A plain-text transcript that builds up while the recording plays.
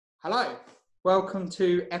Hello, welcome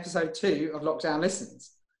to episode 2 of Lockdown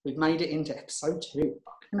Listens. We've made it into episode 2.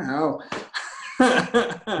 Fucking hell.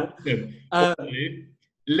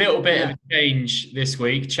 Little bit of a change this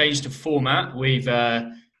week, change to format. We've,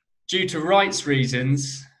 due to rights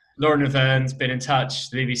reasons, Lauren Lavern's been in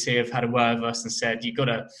touch. The BBC have had a word with us and said, you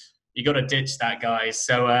gotta ditch that, guys.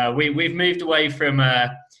 So we've moved away from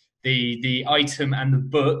the item and the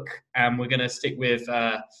book, and we're going to stick with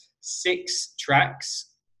 6 tracks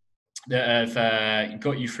that have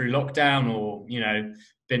got you through lockdown or,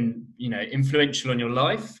 been, influential on your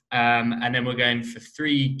life. And then we're going for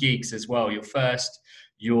 3 gigs as well. Your first,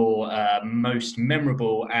 your most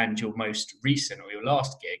memorable, and your most recent or your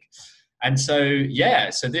last gig. And so,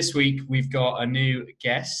 so this week we've got a new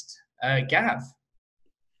guest, Gav.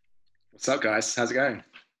 What's up, guys? How's it going?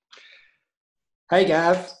 Hey,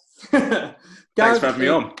 Gav. Thanks for having me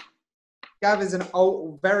on. Gav is an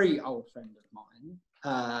very old friend of mine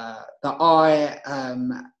that I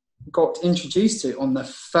got introduced to on the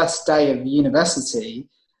first day of university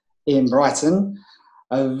in Brighton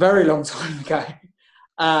a very long time ago.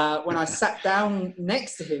 When I sat down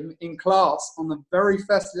next to him in class on the very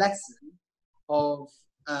first lesson of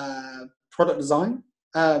product design.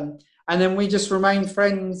 And then we just remained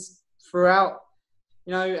friends throughout,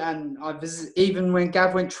 and I visited, even when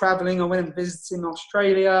Gav went traveling, I went and visited him in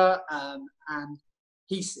Australia. And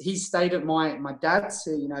he stayed at my dad's,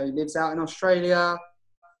 who, lives out in Australia.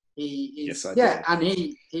 He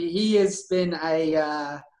has been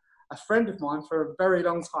a friend of mine for a very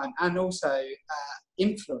long time, and also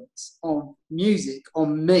influence on music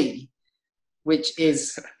on me, which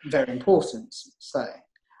is very important. So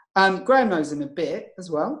Graham knows him a bit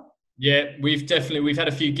as well. Yeah, we've had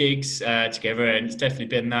a few gigs together, and it's definitely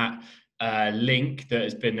been that link that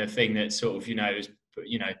has been the thing that sort of has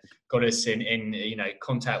got us in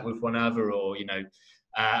contact with one another, or and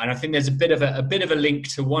I think there's a bit of a link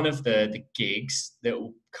to one of the gigs that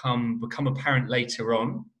will become apparent later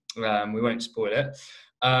on. We won't spoil it,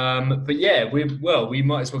 but yeah, we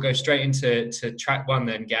might as well go straight into track 1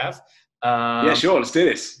 then, Gav. Yeah, sure. Let's do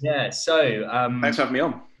this. Yeah. So thanks for having me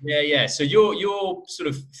on. Yeah. So your sort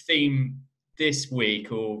of theme this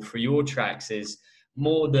week, or for your tracks, is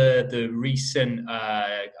more the recent,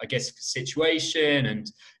 I guess, situation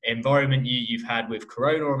and environment you've had with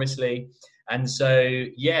Corona, obviously. And so,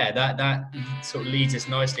 that sort of leads us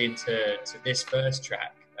nicely into this first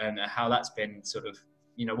track, and how that's been sort of,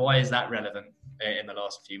 why is that relevant in the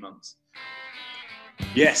last few months?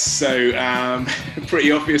 Yes, so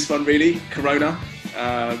pretty obvious one, really. Corona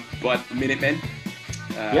by Minutemen.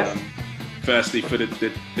 Firstly, for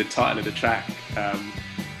the title of the track,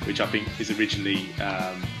 which I think is originally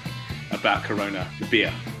about Corona, the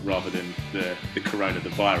beer, rather than the Corona, the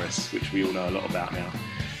virus, which we all know a lot about now.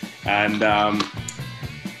 And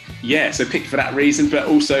so picked for that reason, but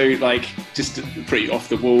also just a pretty off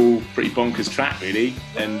the wall, pretty bonkers track, really.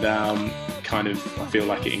 And kind of, I feel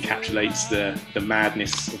like it encapsulates the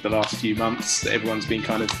madness of the last few months that everyone's been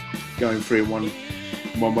kind of going through in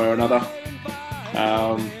one way or another.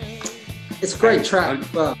 It's a great track,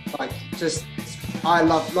 but I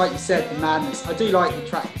love, like you said, the madness. I do like the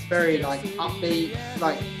track. It's very upbeat,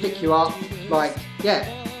 pick you up,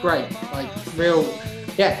 great, real.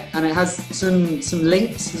 Yeah, and it has some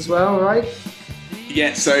links as well, right?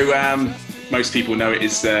 Yeah, so most people know it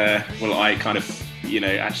as, I kind of,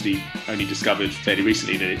 actually only discovered fairly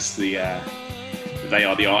recently that it's they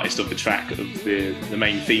are the artist of the track, of the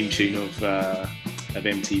main theme tune of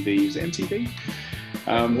MTV. Was it MTV?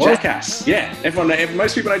 Jackass. Yeah,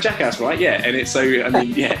 most people know Jackass, right? Yeah, and it's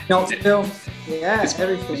Not still. Yeah,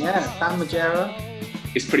 everything. Yeah, Bam Margera.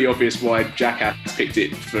 It's pretty obvious why Jackass picked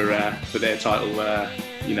it for their title,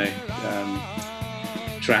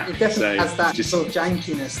 track. It definitely has that sort of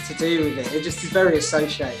jankiness to do with it. It just is very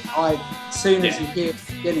associated. As soon as you hear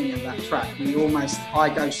the beginning of that track,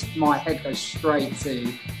 my head goes straight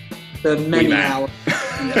to the many hours.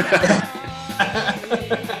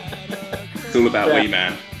 It's all about Wee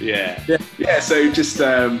Man. Yeah. So just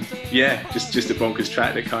a bonkers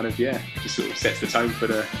track that kind of just sort of sets the tone for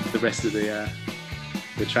the rest of the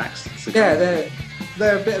tracks. So they're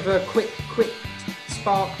a bit of a quick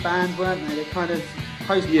spark band, weren't they? They kind of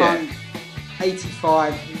post-punk,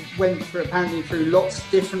 85, went through lots of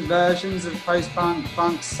different versions of post-punk,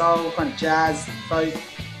 funk, soul, kind of jazz, folk,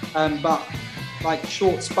 but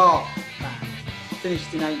short spark band.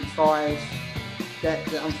 Finished in 85,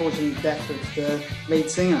 the unfortunate death of the lead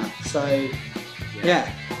singer. So,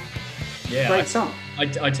 great song.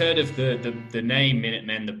 I'd heard of the name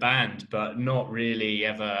Minutemen, the band, but not really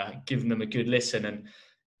ever given them a good listen. And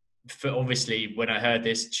obviously, when I heard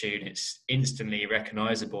this tune, it's instantly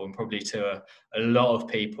recognisable, and probably to a lot of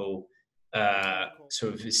people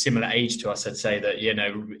sort of similar age to us, I'd say that, you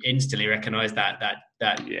know, instantly recognise that.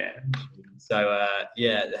 Yeah. So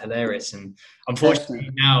yeah, hilarious. And unfortunately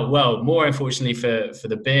now, well, more unfortunately for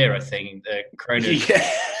the beer, I think the Corona. Yeah.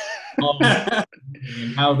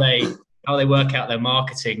 And how they work out their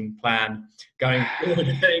marketing plan going forward,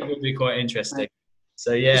 I think will be quite interesting.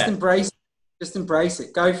 So yeah, just embrace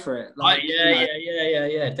it, go for it. Like,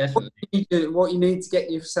 yeah, definitely. What you need to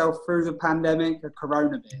get yourself through the pandemic, a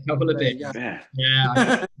Corona beer. Couple of beers.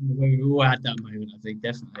 Yeah. We've all had that moment, I think,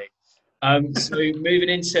 definitely. So moving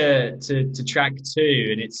into track 2,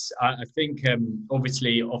 and it's I think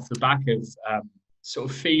obviously off the back of sort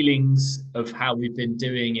of feelings of how we've been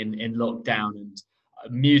doing in lockdown, and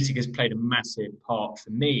music has played a massive part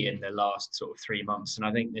for me in the last sort of 3 months, and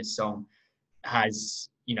I think this song has,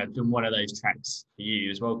 you know, been one of those tracks for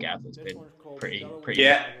you as well, Gav. It's been pretty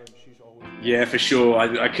yeah, for sure.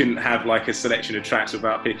 I couldn't have like a selection of tracks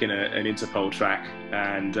without picking an Interpol track,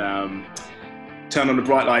 and Turn on the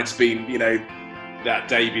Bright Lights being, you know, that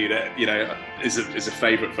debut that, you know, is a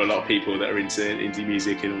favourite for a lot of people that are into indie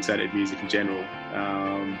music and alternative music in general.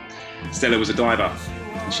 Stella was a diver,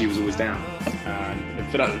 and she was always down. And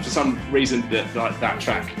for some reason, that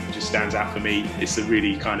track just stands out for me. It's a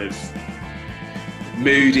really kind of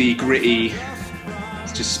moody, gritty.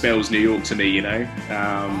 It just spells New York to me, you know.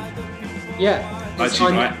 Yeah, I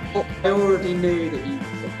already knew that you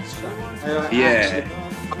got this track.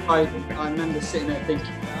 I remember sitting there thinking,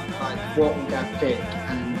 like, what will Gav pick?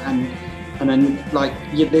 And then, like,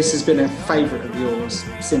 this has been a favourite of yours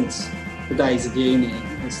since the days of uni.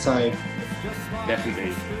 So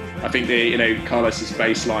definitely, I think you know, Carlos's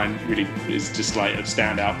bass line really is just like a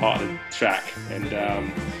standout part of the track, and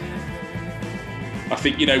I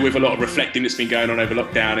think, you know, with a lot of reflecting that's been going on over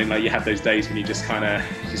lockdown, and like you have those days when you just kind of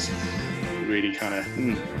really kind of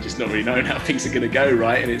just not really knowing how things are going to go,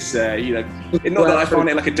 right? And it's you know, not that I find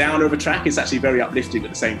it like a downer of a track. It's actually very uplifting, but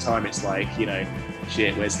at the same time it's like, you know,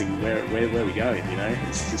 shit, where are we going, you know?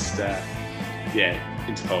 It's just yeah,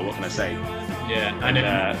 Interpol, what can I say? Yeah, and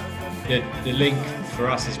the link for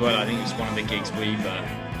us as well, I think it's one of the gigs we've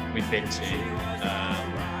been to.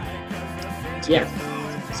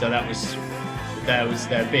 So that was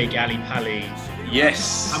their big Ali Pali.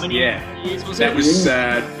 Yes. How many years was that it? Was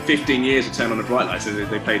 15 years of Turn on the Bright Lights. So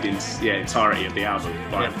they played in entirety of the album.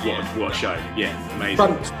 What a show! Yeah, amazing.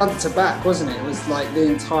 Front to back, wasn't it? It was like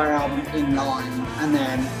the entire album in line, and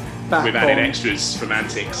then back. With added extras from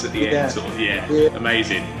Antics at the end. Sort of,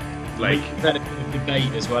 amazing. Like we've had a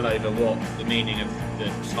debate as well over what the meaning of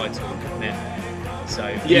the title meant. So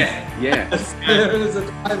it was a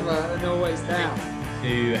diver and always down.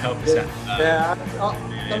 To help us out.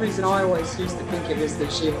 For some reason I always used to think it was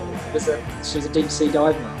that she was a deep sea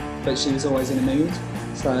diver, but she was always in a mood.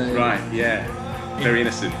 So very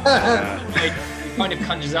innocent. It kind of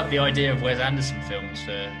conjures up the idea of Wes Anderson films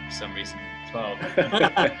for some reason as well.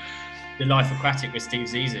 The Life Aquatic with Steve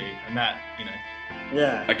Zissou, and that, you know.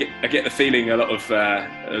 Yeah, I get the feeling a lot of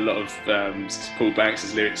Paul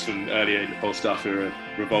Banks' lyrics from earlier Interpol stuff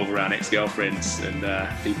revolve around ex-girlfriends and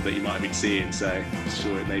people that you might have been seeing. So I'm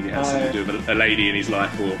sure it maybe has something to do with a lady in his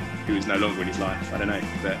life, or who is no longer in his life. I don't know,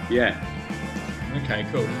 but yeah. Okay,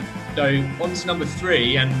 cool. So on to number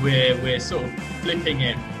 3, and we're sort of flipping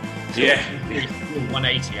it.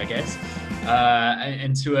 180, I guess,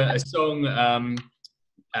 into a song.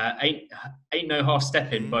 Ain't No Half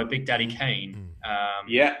Steppin' by Big Daddy Kane.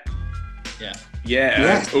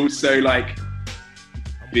 Also, like,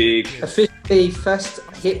 big, officially first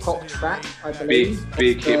hip hop track, I believe.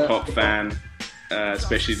 Big hip hop fan,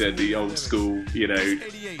 especially the old school, you know,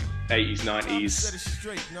 80s,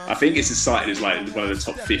 90s. I think it's cited as like one of the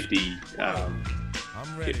top 50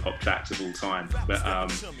 hip hop tracks of all time. But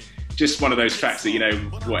just one of those tracks that, you know,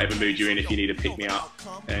 whatever mood you're in, if you need to pick me up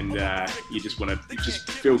and you just want to just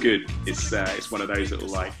feel good, it's one of those that will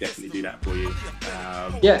like definitely do that for you.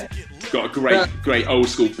 Got a great old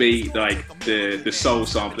school beat, like the soul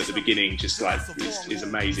sample at the beginning just like is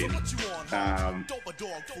amazing, and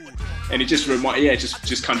it just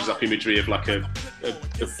just conjures up imagery of like a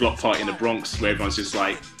block party in the Bronx where everyone's just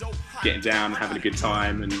like getting down, having a good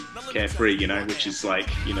time and carefree, you know, which is like,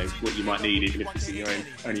 you know, what you might need even if it's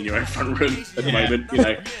only in your own front room at the moment, you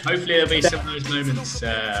know. Hopefully there'll be some of those moments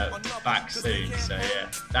back soon. So yeah,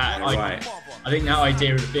 I think that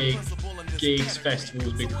idea of big gigs,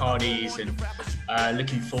 festivals, big parties, and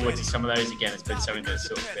looking forward to some of those again. It's been something that's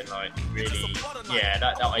sort of been like really, yeah,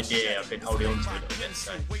 that idea I've been holding on to a little bit.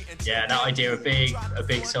 So yeah, that idea of a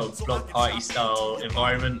big sort of block party style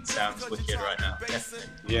environment sounds wicked right now. Definitely.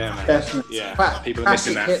 Yeah, man. Definitely. Yeah, people are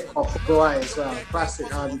missing that. Hip hop all the way as well. Classic.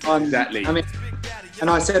 Exactly. I mean, and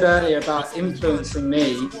I said earlier about influencing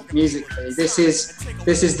me musically. This is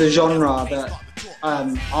the genre that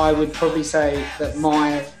I would probably say that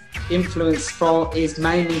my influence is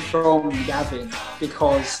mainly from Gavin,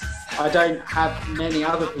 because I don't have many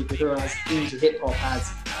other people who are as into hip hop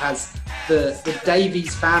as the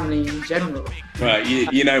Davies family in general. Right,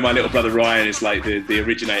 you know, my little brother Ryan is like the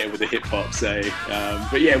originator with the hip hop. So,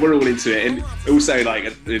 but yeah, we're all into it. And also,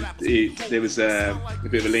 like, there was a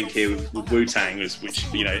bit of a link here with Wu-Tang, which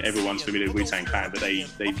you know everyone's familiar with Wu-Tang Clan, but they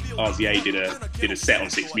RZA did a set on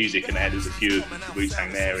Six Music, and there's a few of the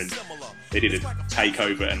Wu-Tang there, and they did a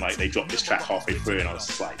takeover, and like they dropped this track halfway through, and I was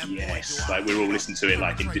just like, yes, like we're all listening to it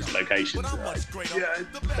like in different locations. And like, yeah,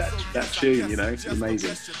 that tune, you know, it's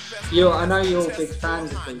amazing. I know you're big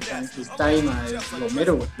fans of Wu-Tang, because Damo, your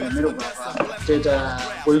middle brother, did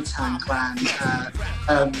Wu-Tang Clan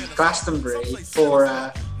Glastonbury for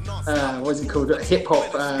what's it called? Hip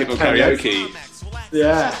hop karaoke.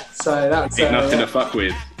 Yeah, so that's ain't nothing to fuck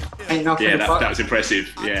with. Ain't nothing. Yeah, to fuck that was impressive.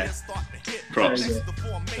 Yeah. Props.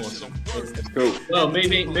 Awesome. Cool. Well,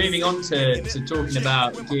 moving on to talking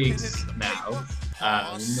about gigs now.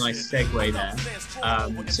 Nice segue there.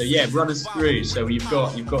 So yeah, run us through. So you've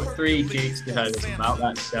got 3 gigs to tell us about.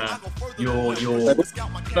 That's your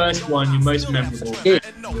first one, your most memorable, your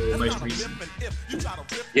most recent.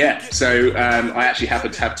 Yeah. So I actually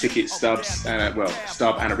happened to have tickets, stubs,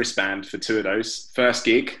 stub and a wristband for 2 of those. First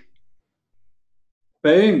gig.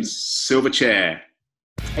 Boom. Silverchair.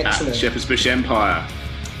 Excellent. At Shepherd's Bush Empire,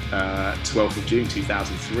 12th of June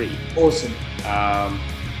 2003. Awesome.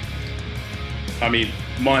 I mean,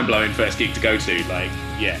 mind-blowing first gig to go to. Like,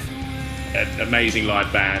 yeah, amazing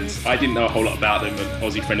live bands. I didn't know a whole lot about them. An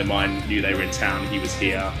Aussie friend of mine knew they were in town. He was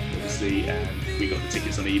here, obviously, and we got the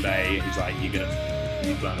tickets on eBay. And he's like, "You're gonna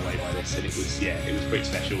be blown away by this," and it was pretty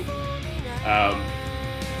special.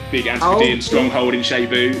 Big Antipodean stronghold in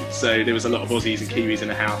Cebu, so there was a lot of Aussies and Kiwis in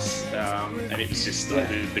the house, and it was just like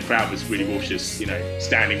the crowd was really raucous. You know,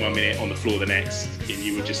 standing one minute, on the floor the next, and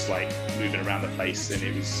you were just like moving around the place, and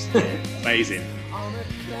it was amazing.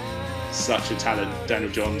 Such a talent,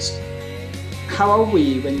 Daniel Johns. How old were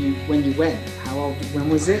you when you went? When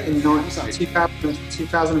was it? In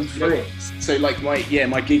 2003. So like my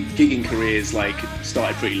gigging careers like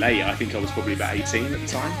started pretty late. I think I was probably about 18 at the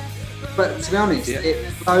time. But to be honest, it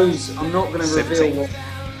blows. I'm not going to reveal what.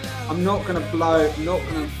 I'm not going to blow. I'm not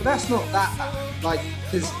going to. But that's not that bad. Like,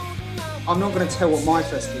 because I'm not going to tell what my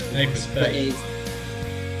first gig was. But is.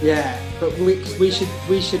 Yeah, but we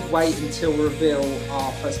should wait until we reveal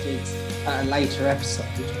our first gigs at a later episode.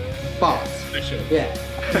 But yeah,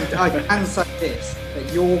 I can say this: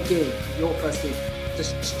 that your first gig,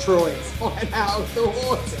 destroys flying out of the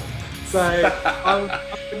water. So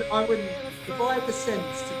I wouldn't. If I had the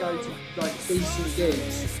sense to go to like decent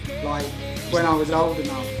gigs, like when I was old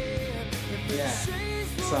enough, yeah.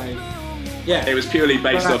 So yeah, it was purely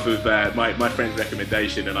based off of my friend's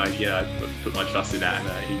recommendation, and I put my trust in that,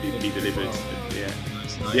 and he delivered. And,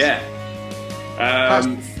 yeah.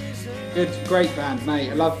 Good, great band, mate.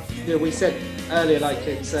 I love. We said earlier, like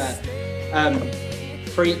it's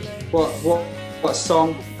Freak. What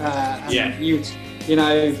song? You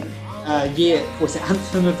know. Year, was it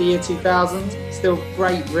Anthem of the Year 2000? Still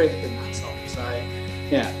great riff in that song. So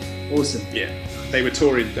yeah, awesome. Yeah, they were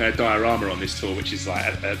touring Diorama on this tour, which is like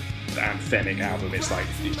an anthemic album. It's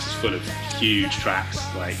just full of huge tracks.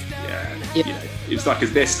 Like you know, it's like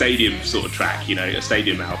their stadium sort of track. You know, a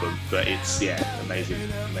stadium album, but it's amazing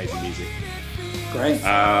music. Great.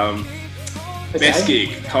 Best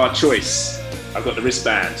gig, hard choice. I've got the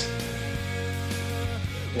wristband.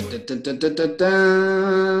 The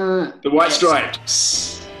White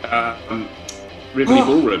Stripes, Rivoli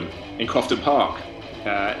Ballroom in Crofton Park.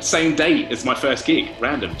 Same date as my first gig,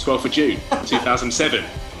 random, 12th of June 2007.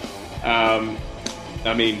 I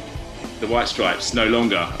mean, the White Stripes no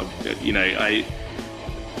longer. You know, I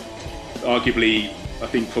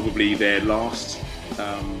think probably their last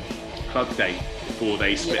club date before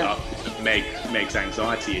they split up because of Meg's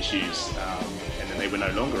anxiety issues. They were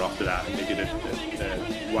no longer after that, and they did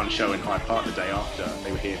one show in Hyde Park the day after.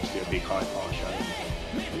 They were here to do a big Hyde Park show.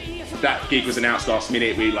 That gig was announced last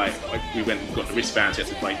minute. We went and got the wristbands. We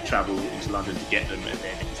had to travel into London to get them, and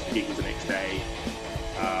then the gig was the next day.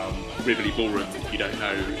 Rivoli Ballroom, if you don't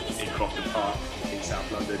know, in Crofton Park in South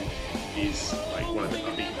London. is like one of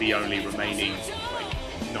the only remaining like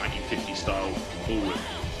 1950 style ballroom.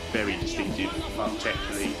 Very distinctive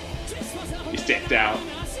architecturally. It's decked out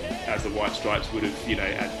as the White Stripes would have, you know,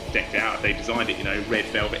 decked out if they designed it. You know, red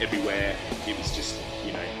velvet everywhere. It was just,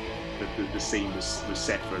 you know, the scene was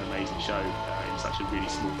set for an amazing show in such a really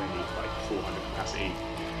small venue, like 400 capacity.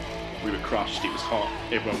 We were crushed. It was hot.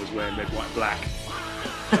 Everyone was wearing red, white, black,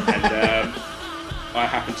 and I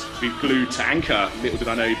happened to be glued to Anchor. Little did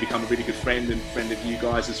I know, he'd become a really good friend and friend of you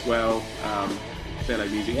guys as well. Fellow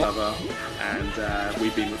music lover, and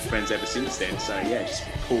we've been friends ever since then. So yeah, just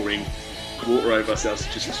pouring water over ourselves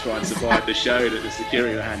just to try and survive the show that the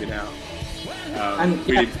security were handing out. And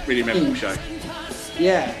really memorable show.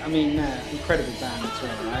 Yeah, I mean, incredible band as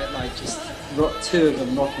well, right? Like just two of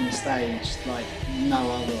them rocking the stage like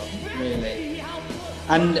no other, really.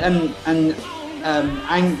 And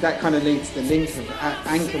that kind of leads to the link of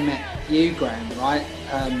Anchor met you, Graham, right?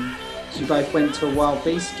 So you both went to a Wild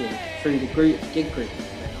Beast gig through the gig group.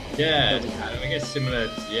 Yeah, I guess similar,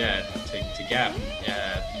 to Gav.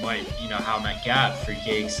 You know how I met Gav through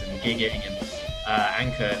gigs and gigging, and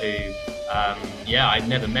Anchor, who I'd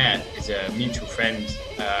never met, is a mutual friend.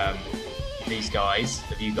 These guys,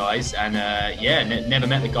 of you guys, and never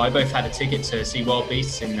met the guy. Both had a ticket to see Wild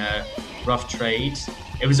Beasts in Rough Trade.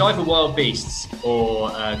 It was either Wild Beasts or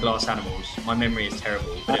Glass Animals. My memory is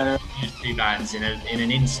terrible, but it was two bands in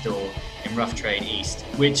an in-store in Rough Trade East,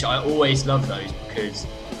 which I always love those because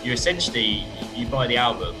you buy the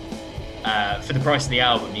album for the price of the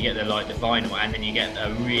album. You get the vinyl, and then you get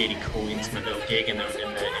a really cool intimate little gig in the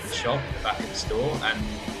shop at the back of the store. And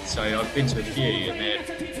so I've been to a few, and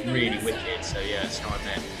they're really wicked. So yeah, that's how I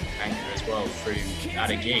met Anchor as well,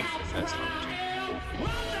 at a gig for the first time.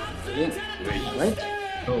 Brilliant. Great.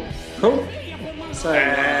 Cool. So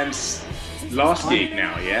and last gig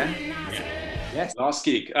now, yeah. Yes. Last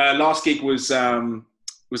gig was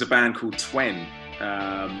a band called Twen,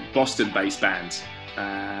 Boston-based band,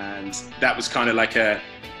 and that was kind of like I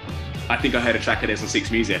think I heard a track of theirs on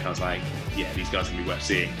Six Music. I was like, yeah, these guys are gonna be worth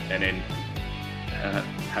seeing. And then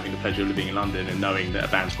having the pleasure of living in London and knowing that a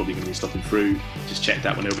band's probably going to be stopping through, just checked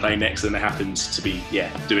out when they were playing next, and they happened to be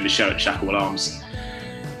doing a show at Shacklewell Arms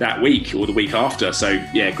that week or the week after. So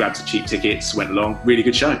yeah, grabbed some cheap tickets, went along, really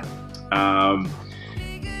good show.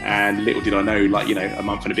 And little did I know, a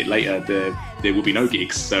month and a bit later, there will be no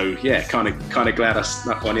gigs. So yeah, kind of glad I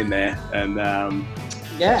snuck one in there, and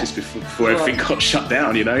just before everything got shut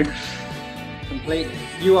down, Completely.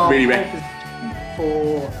 You are really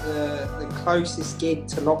for the closest gig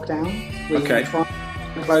to lockdown. We're trying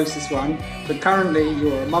the closest one, but currently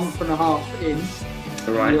you're a month and a half in.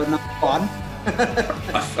 All right. You're number one.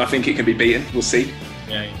 I think it can be beaten. We'll see.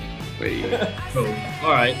 Yeah. Cool.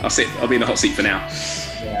 All right. I'll be in the hot seat for now.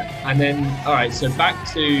 Yeah. And then, all right. So back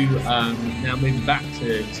to now moving back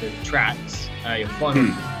to tracks. Your final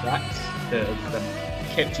tracks that have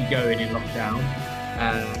kept you going in lockdown.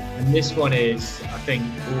 And this one is, I think,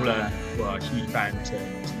 a huge band to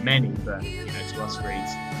many, but to us three,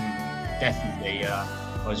 definitely.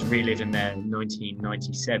 I was reliving their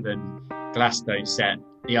 1997 Glasgow set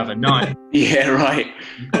the other night. Yeah, right.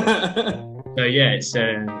 So yeah, it's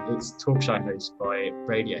Talk Show Host by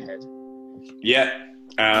Radiohead. Yeah.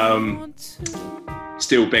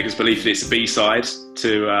 Still beggars belief that it's a B-side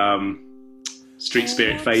to Street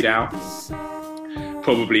Spirit Fade Out.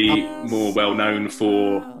 Probably more well known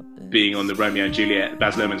for being on the Romeo and Juliet,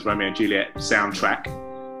 Baz Luhrmann's Romeo and Juliet soundtrack.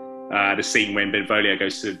 The scene when Benvolio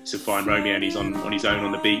goes to find Romeo and he's on his own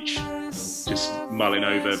on the beach, just mulling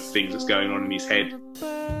over things that's going on in his head,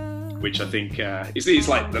 which I think it's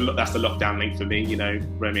like that's the lockdown link for me.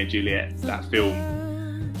 Romeo and Juliet, that film,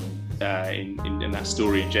 in that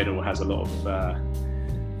story in general, has a lot of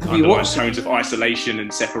underlying tones of isolation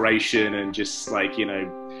and separation and just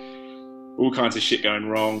all kinds of shit going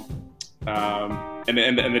wrong. And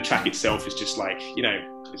the track itself is just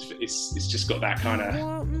it's just got that kind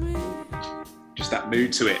of just that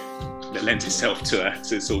mood to it that lends itself to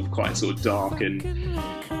sort of quite sort of dark and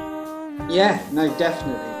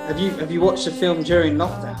definitely. Have you watched the film during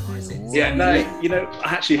lockdown? I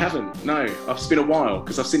actually haven't. No, it's been a while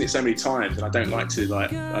because I've seen it so many times and I don't like to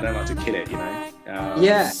kill it.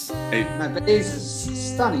 But it is a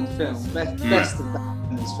stunning film, best of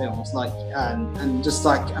Batman's films, and just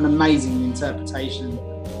an amazing interpretation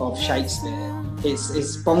of Shakespeare.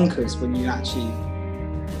 It's bonkers when you actually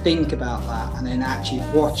think about that and then actually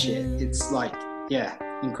watch it. It's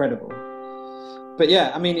incredible. But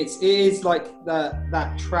yeah, I mean, it is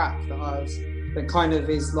that track that kind of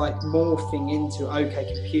is morphing into OK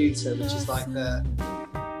Computer, which is the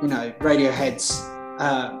Radiohead's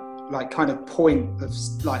like kind of point of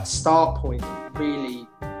like start point, really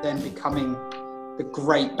then becoming the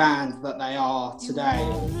great band that they are today.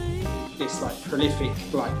 This like prolific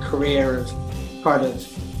like career of kind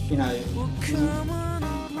of, you know,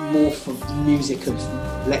 morph of music of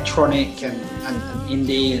electronic and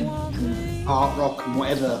indie and art rock and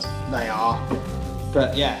whatever they are.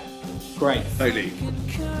 But yeah, great. Totally.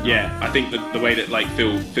 Yeah, I think the way that like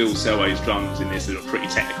Phil Selway's drums in this are pretty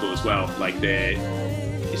technical as well. Like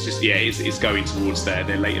it's just, yeah, it's going towards their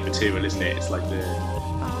later material, isn't it? It's like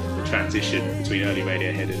the transition between early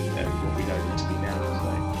Radiohead and what we know them to be now.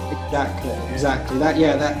 So. Exactly.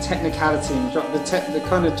 That technicality and the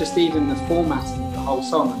kind of just even the formatting of the whole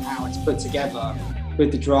song and how it's put together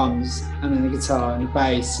with the drums and then the guitar and the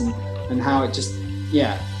bass and how it just,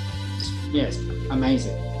 it's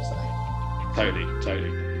amazing. So. Totally.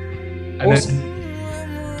 And awesome.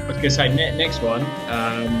 I was going to say, next one,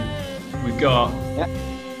 we've got,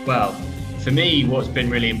 well, for me, what's been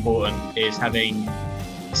really important is having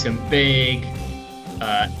some big,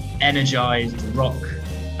 energized rock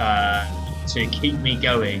to keep me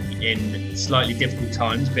going in slightly difficult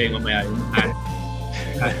times, being on my own, and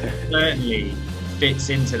that certainly fits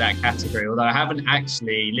into that category. Although I haven't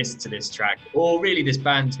actually listened to this track or really this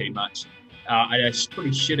band too much, I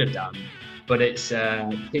probably should have done. But it's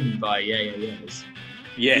pinned by Yeah Yeah Yeahs.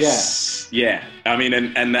 Yes, yeah. I mean,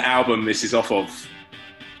 and the album this is off of,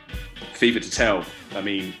 Fever to Tell. I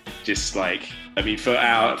mean, just like, I mean, for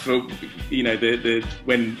you know,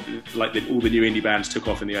 when like all the new indie bands took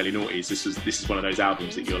off in the early noughties, this is one of those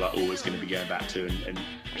albums that you're like always going to be going back to and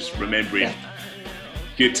just remembering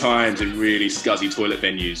good times in really scuzzy toilet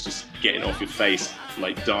venues, just getting off your face,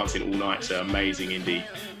 like dancing all night to amazing indie.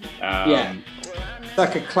 It's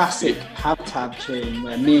like a classic Tab tune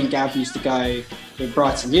where me and Gav used to go with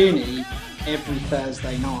Brighton Uni every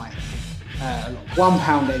Thursday night.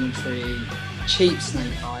 £1 entry, cheap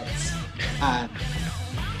snake bites, and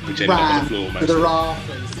ran to the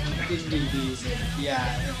rafters, indie music.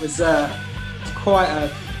 Yeah, it was quite a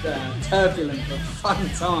turbulent but fun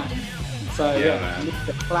time. So it's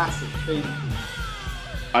a classic thing.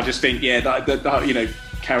 I just think, you know,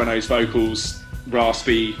 Karen O's vocals,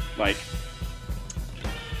 raspy, like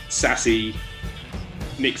sassy.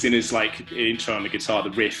 Nick Zinner's like intro on the guitar,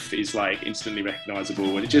 the riff is like instantly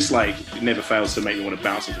recognisable, and it just like it never fails to make me want to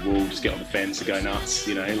bounce off the wall, just get on the fence and go nuts,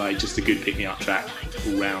 you know, like just a good pick-me-up track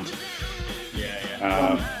all round.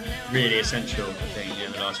 Really essential, I think,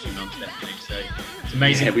 in the last few months, definitely. So it's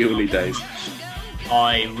amazing. Yeah, we all need those.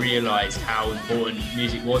 I realised how important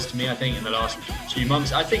music was to me, I think, in the last few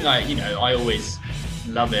months. I think I always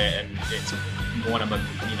love it, and it's one of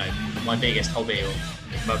my biggest hobby or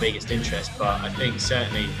my biggest interest, but I think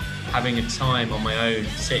certainly having a time on my own,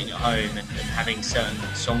 sitting at home and having certain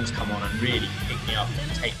songs come on and really pick me up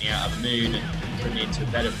and take me out of the mood and put me into a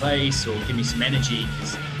better place or give me some energy,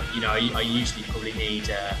 because, you know, I usually probably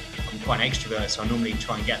need, I'm quite an extrovert, so I normally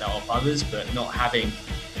try and get that off others, but not having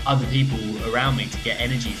other people around me to get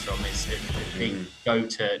energy from is the big go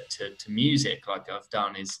to music like I've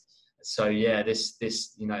done is, so yeah, this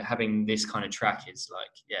you know, having this kind of track is like,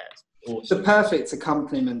 it's awesome. The perfect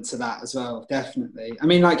accompaniment to that as well, definitely. I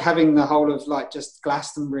mean, like having the whole of like just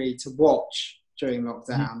Glastonbury to watch during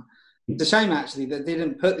lockdown. It's a shame actually that they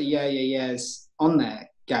didn't put the Yeah Yeah Yeahs on there,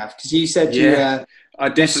 Gav, because you said I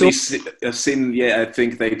definitely have seen. Yeah, I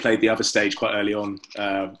think they played the other stage quite early on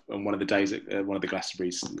one of the days at one of the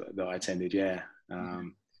Glastonburys that I attended. Yeah,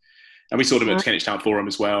 and we saw them at Kentish Town Forum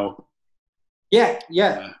as well. Yeah,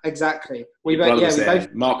 exactly. We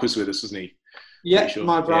both. Mark was with us, wasn't he? Yeah, sure.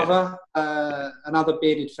 My brother, another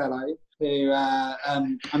bearded fellow who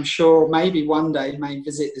I'm sure maybe one day may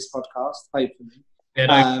visit this podcast, hopefully.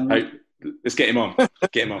 Let's get him on.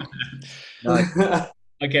 Get him on. Nice.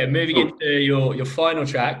 Okay, moving into your final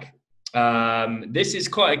track. This is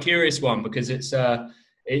quite a curious one because it's a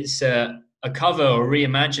cover or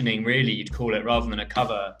reimagining, really, you'd call it, rather than a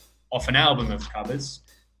cover off an album of covers,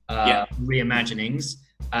 reimaginings,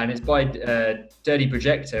 and it's by Dirty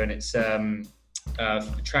Projector, and it's a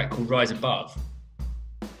track called Rise Above.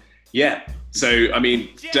 Yeah. So I mean,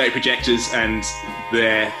 Dirty Projectors and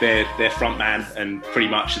their front man, and pretty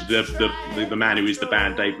much the man who is the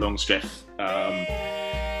band, Dave Longstreth,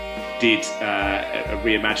 did a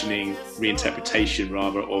reinterpretation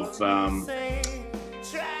rather of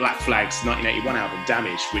Black Flag's 1981 album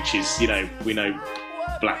Damage, which is, you know, we know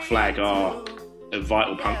Black Flag are a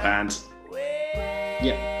vital punk band.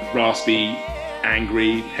 Yeah. Raspy,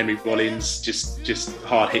 angry, Henry Rollins, just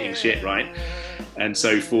hard hitting shit, right? And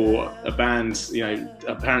so for a band, you know,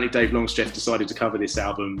 apparently Dave Longstreth decided to cover this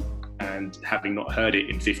album and having not heard it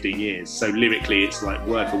in 15 years. So lyrically, it's like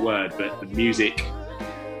word for word, but the music,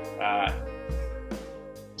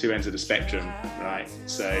 two ends of the spectrum, right?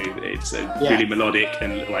 So it's really melodic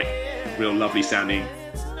and like real lovely sounding,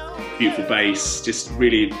 beautiful bass, just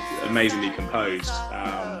really amazingly composed,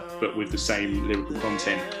 but with the same lyrical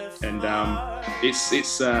content. And it's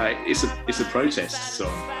a protest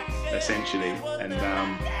song essentially. And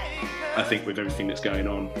I think with everything that's going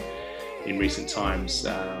on in recent times,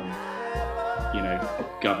 you know,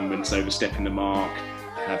 governments overstepping the mark.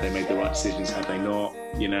 Have they made the right decisions? Have they not?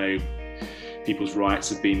 You know, people's rights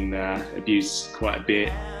have been abused quite a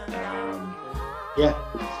bit.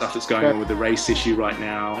 Stuff that's going on with the race issue right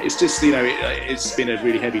now. It's just, you know, it's been a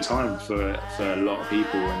really heavy time for a lot of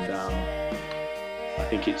people, and I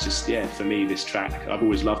think it's just, for me, this track, I've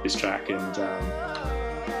always loved this track, and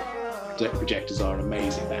Projectors are an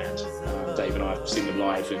amazing band. Dave and I have seen them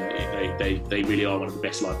live, and they really are one of the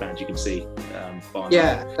best live bands you can see.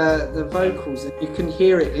 The vocals, you can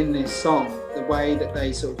hear it in this song, the way that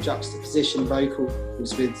they sort of juxtaposition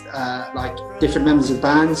vocals with like different members of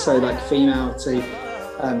bands, so like female to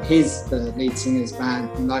the lead singer's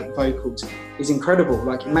band, and like vocals is incredible.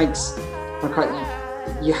 Like it makes like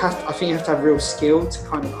I think you have to have real skill to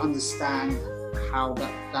kind of understand how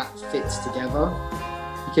that fits together,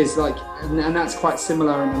 because like and that's quite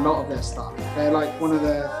similar in a lot of their stuff. They're like one of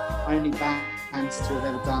the only bands to have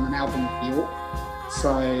ever done an album with York.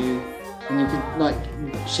 So, and you could like,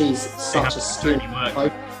 she's such a skilled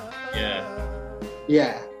vocal.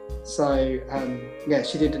 Yeah. So,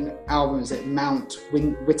 she did an album. Is it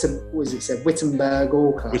Wittenberg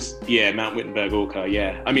Orca? Mount Wittenberg Orca.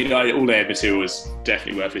 Yeah. I mean, all their material was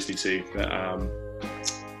definitely worth listening to. But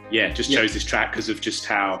chose this track because of just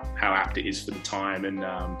how apt it is for the time, and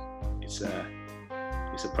it's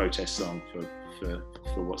a protest song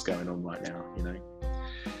for what's going on right now. You know.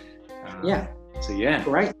 So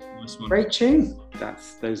great tune.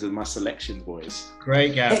 Those are my selections, boys.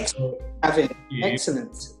 Great, Gavin.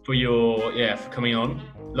 Excellent. For your for coming on.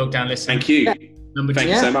 Lockdown listening. Thank you. Thank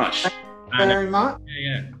you so much. Thank you very much.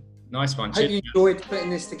 Nice one. Hope you enjoyed putting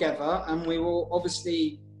this together, and we will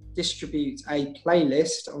obviously distribute a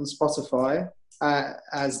playlist on Spotify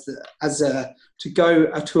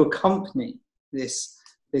to accompany this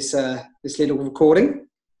little recording.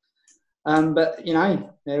 But you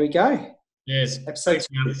know, there we go. Cheers. Episode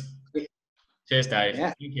 2. Cheers, Dave.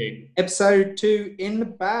 Yeah. Thank you. Episode 2 in the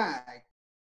bag.